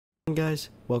Guys,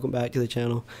 welcome back to the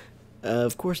channel.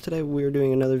 Of course, today we're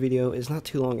doing another video. It's not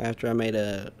too long after I made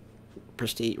a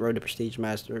Road to Prestige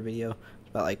Master video. It's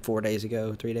about like 3 days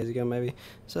ago maybe.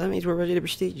 So that means we're ready to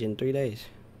Prestige in 3 days.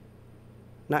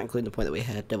 Not including the point that we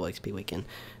had double XP weekend,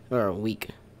 or a week.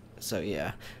 So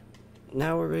yeah,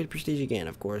 now we're ready to Prestige again,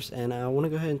 of course. And I want to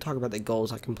go ahead and talk about the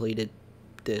goals I completed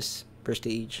this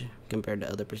Prestige compared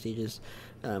to other Prestiges.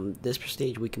 This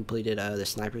Prestige we completed the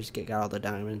snipers, got all the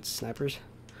diamond snipers.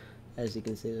 As you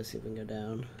can see, let's see if we can go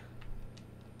down.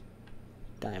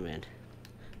 Diamond.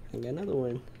 I got another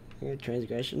one. I got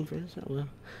transgression for this. Oh well.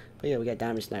 But yeah, we got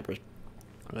diamond snipers.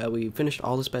 We finished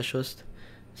all the specialists.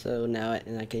 So now,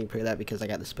 and I can't prove that because I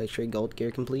got the Spectre gold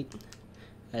gear complete.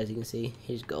 As you can see,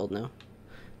 he's gold now.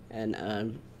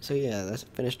 And so yeah, that's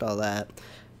finished all that.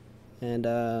 And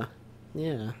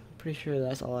yeah, pretty sure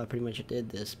that's all I pretty much did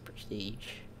this Prestige.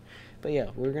 But yeah,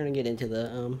 we're gonna get into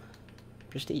the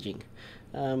prestiging.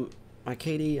 My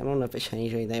KD, I don't know if it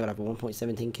changed or anything, but I have a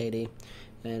 1.17 KD,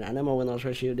 and I know my win-loss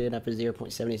ratio did up to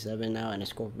 0.77 now, and a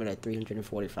score per at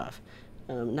 345.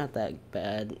 Not that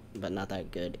bad, but not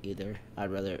that good either. I'd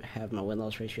rather have my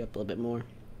win-loss ratio up a little bit more.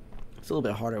 It's a little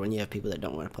bit harder when you have people that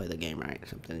don't want to play the game right, or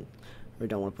something, or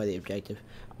don't want to play the objective,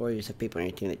 or you just have people on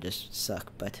your team that just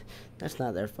suck. But that's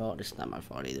not their fault. It's not my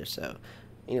fault either. So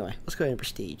anyway, let's go ahead and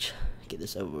prestige, get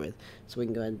this over with, so we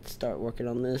can go ahead and start working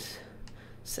on this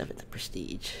 7th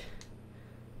prestige.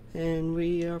 And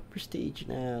we are prestige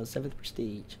now, 7th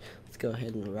prestige. Let's go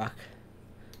ahead and rock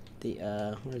the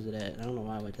where is it at? I don't know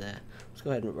why I went to that. Let's go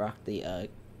ahead and rock the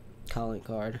calling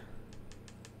card.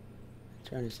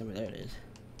 Trying to somewhere, there it is.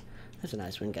 That's a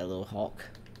nice one. Got a little hawk.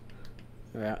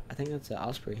 Or I think that's an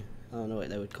osprey. I don't know what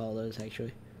they would call those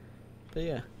actually. But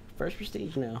yeah, first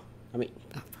prestige now. I mean,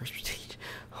 not first prestige.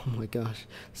 Oh my gosh,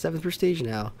 7th prestige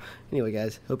now. Anyway,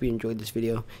 guys, hope you enjoyed this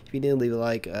video. If you did, leave a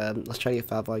like. Let's try to get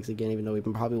 5 likes again, even though we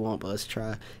probably won't. But let's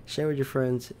try. Share with your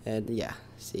friends, and yeah,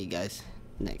 see you guys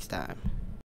next time.